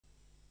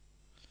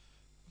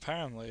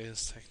Apparently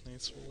his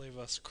techniques will leave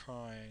us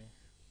crying.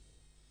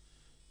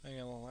 I think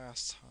the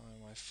last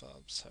time I felt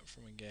upset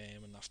from a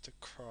game enough to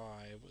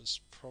cry was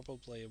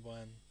probably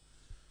when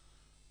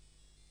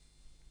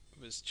it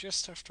was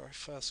just after I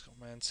first got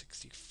my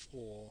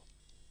N64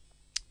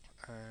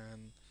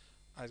 and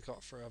I'd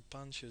got through a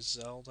bunch of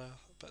Zelda,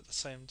 but at the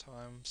same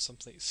time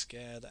something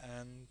scared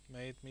and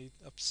made me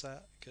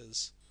upset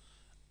because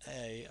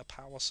a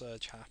power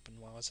surge happened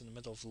while I was in the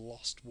middle of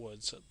Lost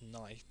Woods at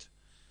night.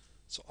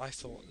 So I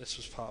thought this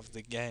was part of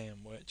the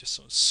game where it just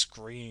sort of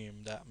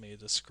screamed at me,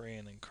 the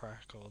screen, and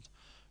crackled.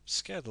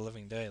 Scared the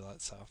living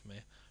daylights out of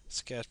me. It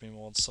scared me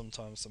more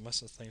sometimes than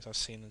most of the things I've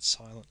seen in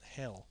Silent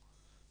Hill.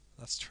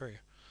 That's true.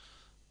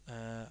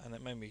 And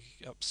it made me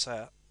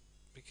upset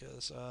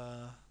because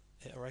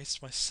it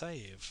erased my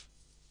save.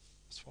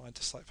 That's why I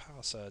dislike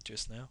power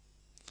surges now.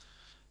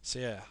 So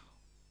yeah,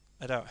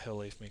 I doubt he'll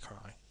leave me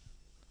crying.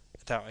 I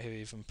doubt he'll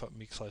even put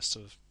me close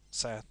to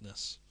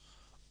sadness.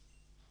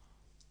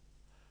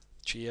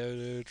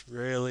 Geodude,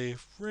 really?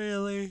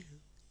 Really?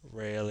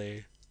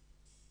 Really?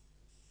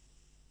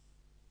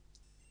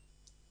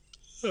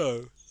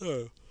 No,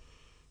 no.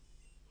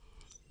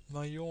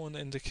 My yawn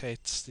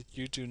indicates that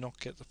you do not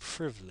get the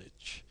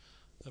privilege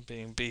of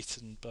being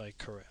beaten by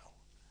Corel.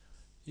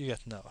 You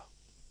get Noah.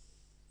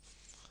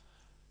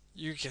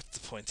 You get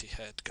the pointy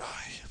head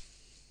guy.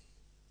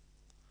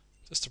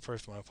 Just to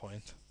prove my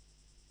point.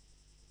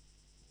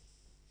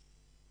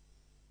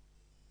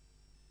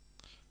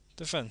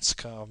 Defense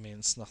card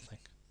means nothing.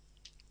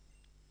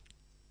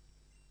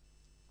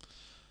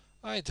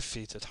 I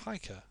defeated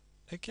Hiker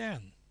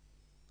again.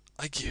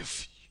 I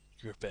give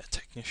you a better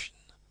technician.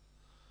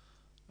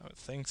 I would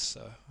think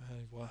so.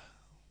 One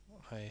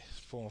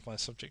of my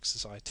subjects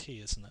is IT,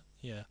 isn't it?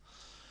 Yeah.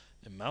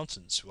 In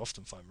mountains, we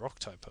often find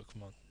rock-type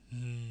Pokemon.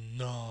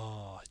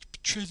 No, you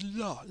betrayed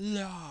law.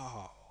 No.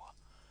 Are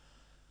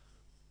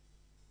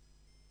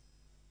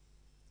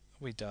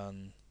we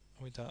done?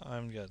 Are we done?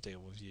 I'm gonna deal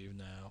with you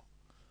now.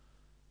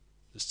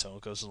 This tunnel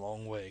goes a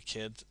long way,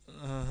 kid.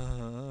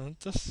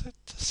 Does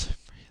it?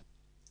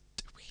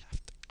 Do we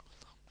have to go a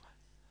long way?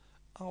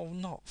 Oh,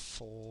 not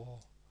four.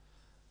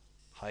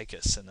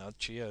 Hiker sent out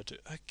Geodude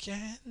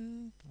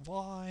again.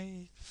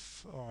 Why?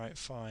 Alright,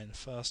 fine.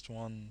 First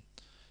one,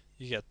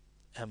 you get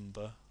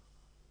Ember.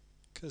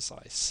 'Cause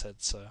I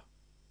said so.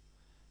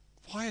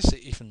 Why is it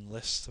even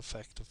list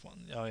effective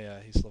one? Oh yeah,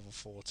 he's level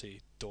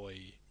 40.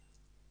 Doi.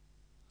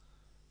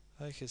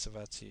 I think he's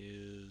about to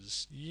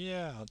use...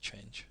 Yeah, I'll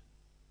change.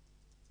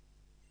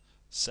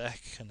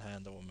 Sek can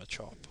handle him a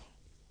chop.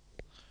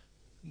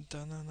 I'm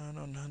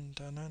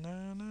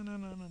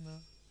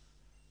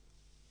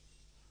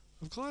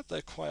glad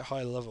they're quite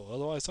high level,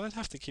 otherwise I'd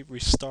have to keep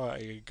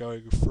restarting and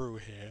going through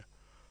here.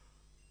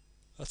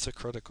 That's a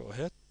critical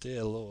hit,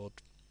 dear lord.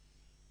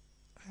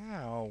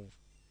 Ow.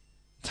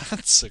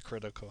 That's a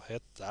critical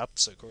hit,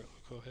 that's a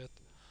critical hit.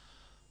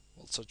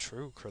 What's a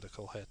true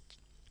critical hit?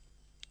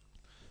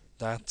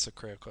 That's a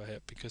critical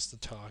hit because the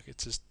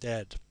target is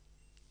dead.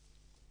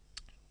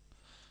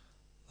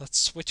 Let's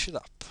switch it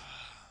up.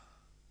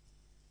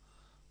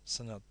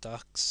 Send out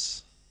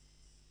ducks.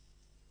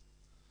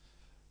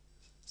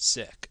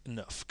 Sick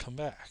enough, come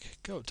back.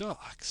 Go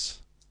ducks.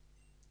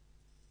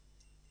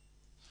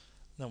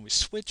 Then we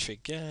switch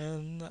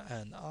again,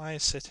 and I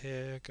sit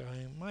here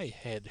going, my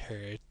head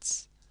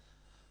hurts.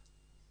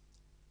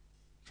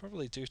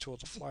 Probably due to all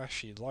the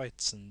flashy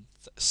lights and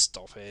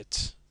stop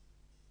it.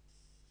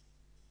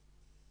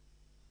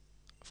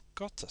 I've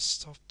got to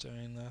stop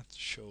doing that.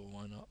 Sure,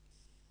 why not?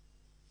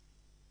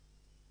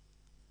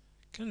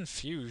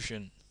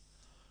 Confusion.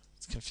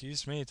 It's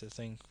confused me to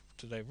think,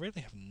 do they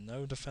really have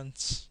no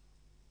defense?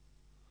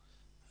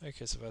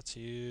 Okay, so about to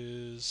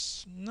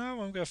use...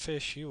 No, I'm going to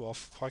fish you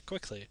off quite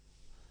quickly.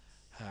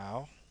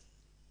 How?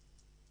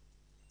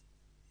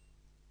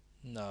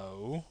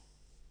 No.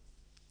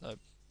 That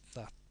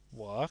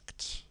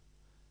worked.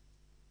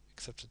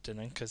 Except it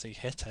didn't because he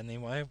hit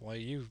anyway. What are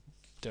you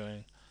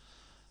doing?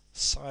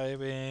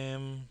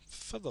 Psybeam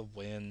for the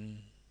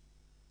win.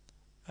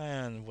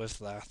 And with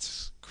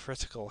that,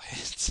 critical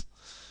hit.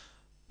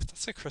 If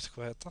that's a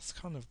critical hit, that's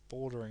kind of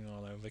bordering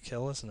on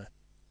overkill, isn't it?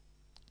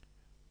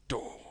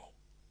 Door.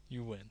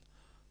 You win.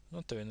 I'm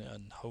not doing it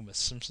in Homer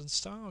Simpson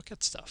style.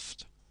 Get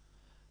stuffed.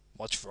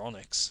 Watch for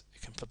Onyx.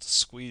 It can put the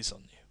squeeze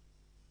on you.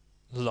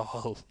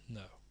 Lol.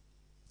 No.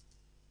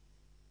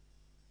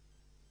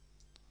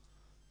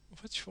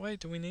 Which way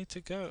do we need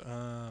to go?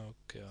 Oh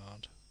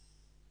god.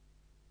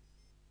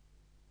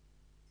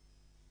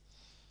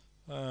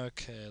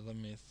 Okay, let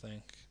me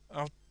think.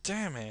 Oh,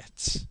 damn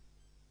it!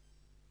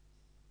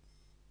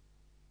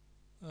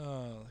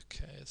 Oh,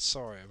 okay,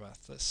 sorry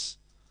about this.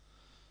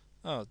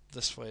 Oh,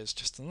 this way is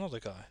just another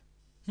guy.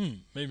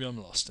 Maybe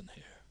I'm lost in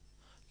here.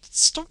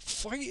 Stop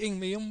fighting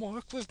me and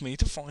work with me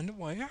to find a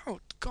way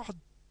out. God.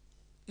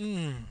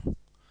 You're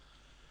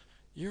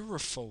a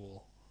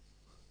fool.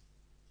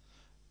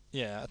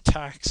 Yeah,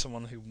 attack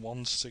someone who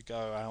wants to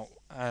go out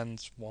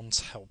and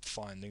wants help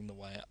finding the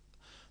way out.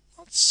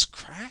 Not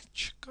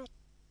Scratch. God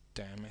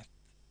damn it.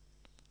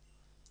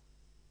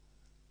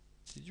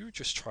 Did you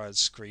just try and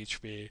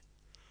screech me?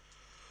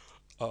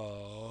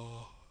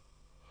 Oh.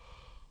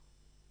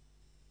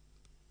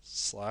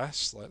 Slash,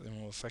 slightly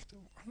more effective.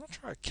 I'm not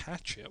trying to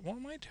catch it. What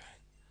am I doing?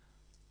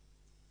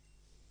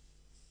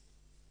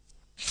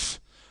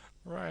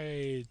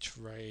 Rage,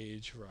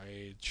 rage,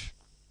 rage.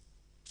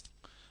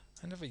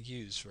 I never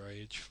use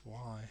rage.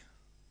 Why?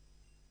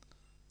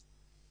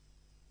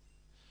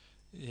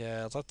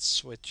 Yeah, let's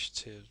switch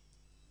to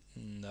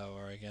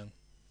Noah again.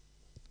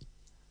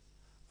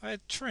 I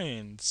had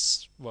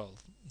trains, well,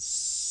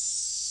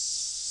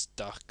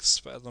 ducks,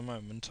 but at the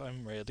moment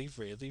I'm really,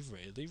 really,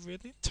 really,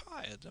 really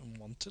tired and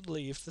want to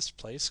leave this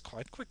place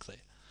quite quickly.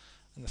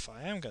 And if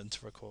I am going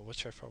to record,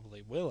 which I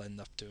probably will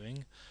end up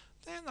doing,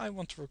 then I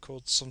want to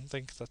record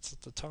something that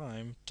at the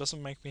time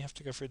doesn't make me have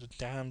to go through the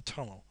damn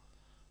tunnel.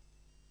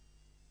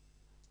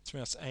 To be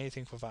honest,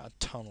 anything without a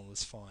tunnel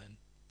is fine.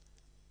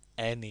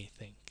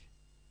 Anything.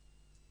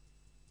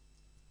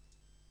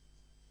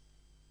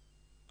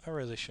 I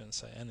really shouldn't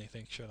say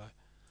anything, should I?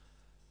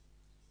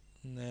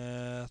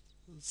 Nah,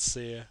 let's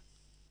see.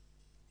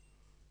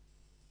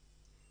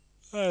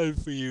 And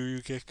for you,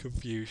 you get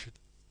confusion.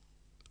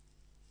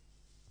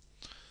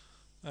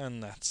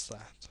 And that's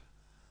that.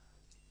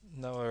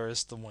 Noah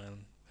is the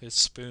one. His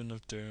spoon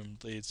of doom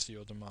leads to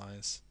your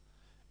demise.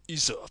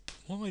 Ease up.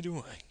 What am I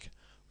doing?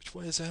 Which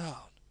way is it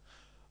out?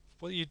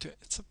 What are you doing?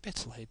 It's a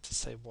bit late to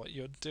say what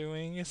you're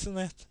doing, isn't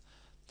it?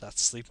 That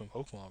sleeping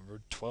Pokemon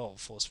Route 12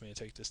 forced me to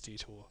take this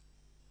detour.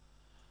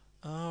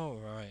 Oh,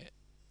 right.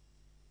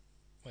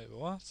 Wait,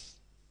 what?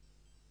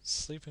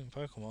 Sleeping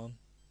Pokemon?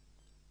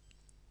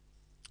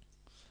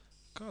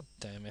 God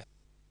damn it.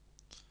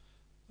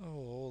 Oh,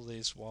 all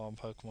these wild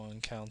Pokemon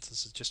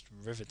encounters are just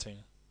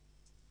riveting.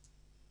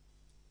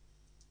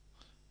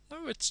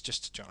 No, it's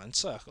just a giant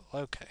circle.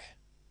 Okay.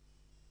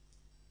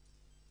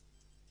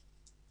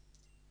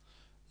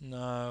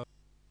 No.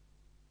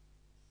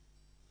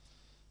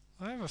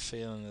 I have a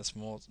feeling there's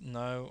more.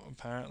 No,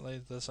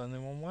 apparently there's only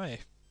one way.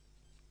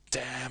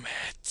 Damn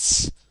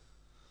it!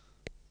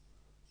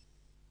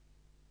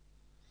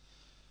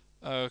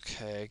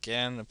 Okay,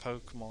 again, a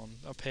Pokemon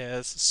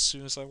appears as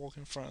soon as I walk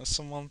in front of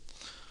someone.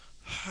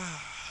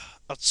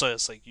 I'd say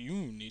it's like, you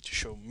need to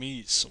show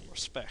me some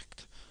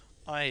respect.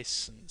 I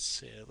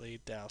sincerely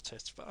doubt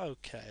it, but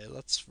okay,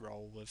 let's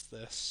roll with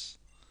this.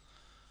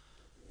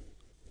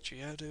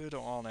 Geodude or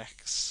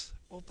Onyx?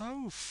 Or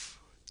both?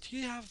 Do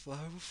you have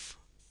both?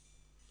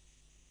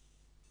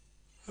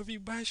 Have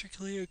you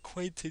magically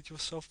acquainted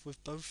yourself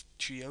with both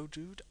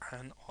Geodude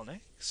and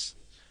Onyx?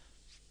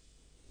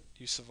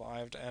 You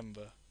survived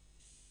Ember.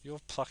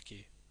 You're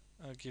plucky.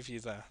 I'll give you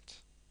that.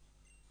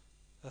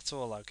 That's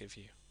all I'll give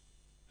you.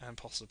 And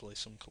possibly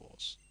some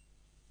claws.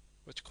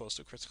 Which caused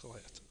a critical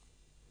hit.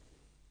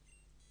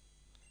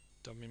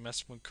 Don't be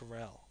messing with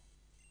Corel.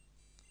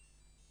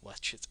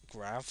 Lechit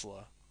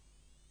Graveler.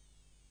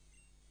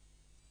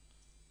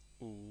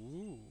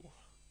 Ooh.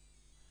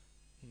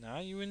 Now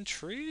you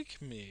intrigue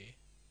me.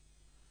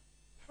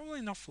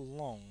 Probably not for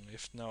long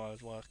if Noah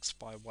works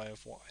by way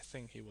of what I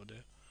think he will do.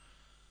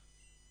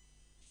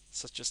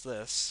 Such as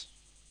this.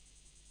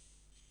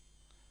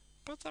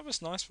 But that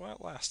was nice while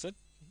it lasted.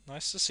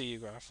 Nice to see you,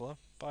 Graveler.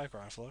 Bye,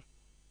 Graveler.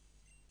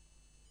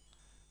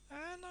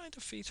 And I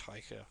defeat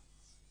Hiker.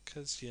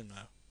 Because, you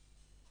know,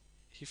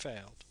 he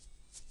failed.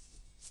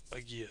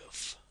 A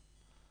gift.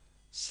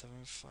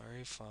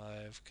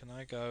 735. Can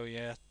I go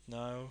yet?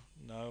 No,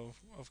 no,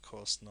 of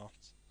course not.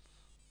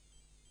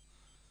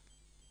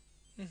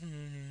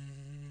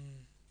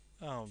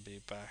 I'll be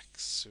back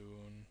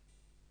soon.